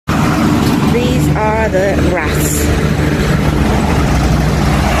These are the rats.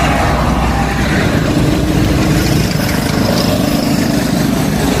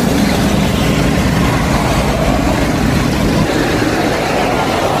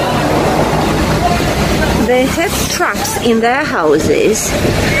 They have traps in their houses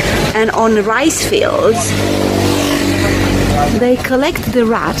and on rice fields. They collect the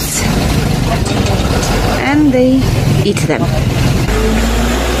rats and they eat them.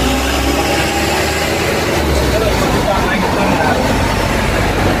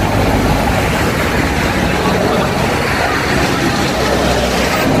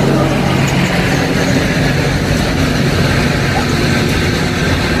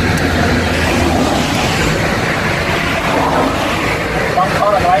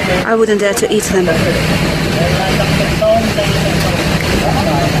 I wouldn't dare to eat them.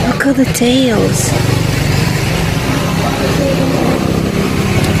 Look at the tails.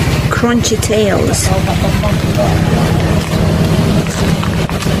 Crunchy tails.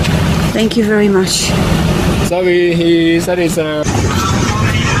 Thank you very much. So he said it's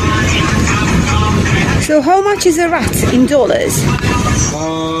So how much is a rat in dollars?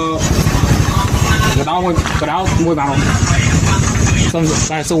 cái đó mua bao xong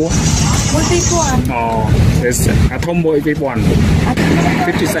sai số What big one? oh it's a tomboy big one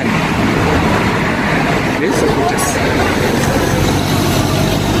 50 cents this is 50 cents.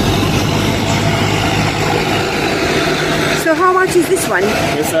 So how much is this one?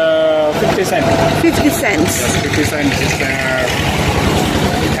 It's 50 cents. 50 cents. Yes, 50 cents. It's,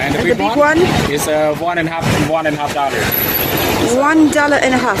 and the big one is $1.50.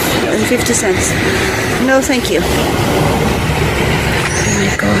 $1.50 and 50 cents. No, thank you. Oh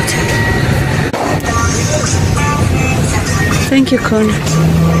my God. Thank you, Kun.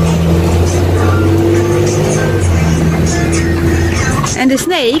 And the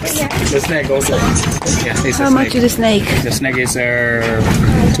snakes? The snake also. Yeah, it's How much is the snake? The snake is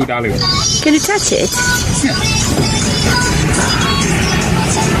 $2. Can you touch it? Yeah.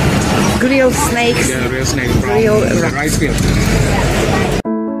 Grilled snakes. Yeah, real snake from Real the rice field.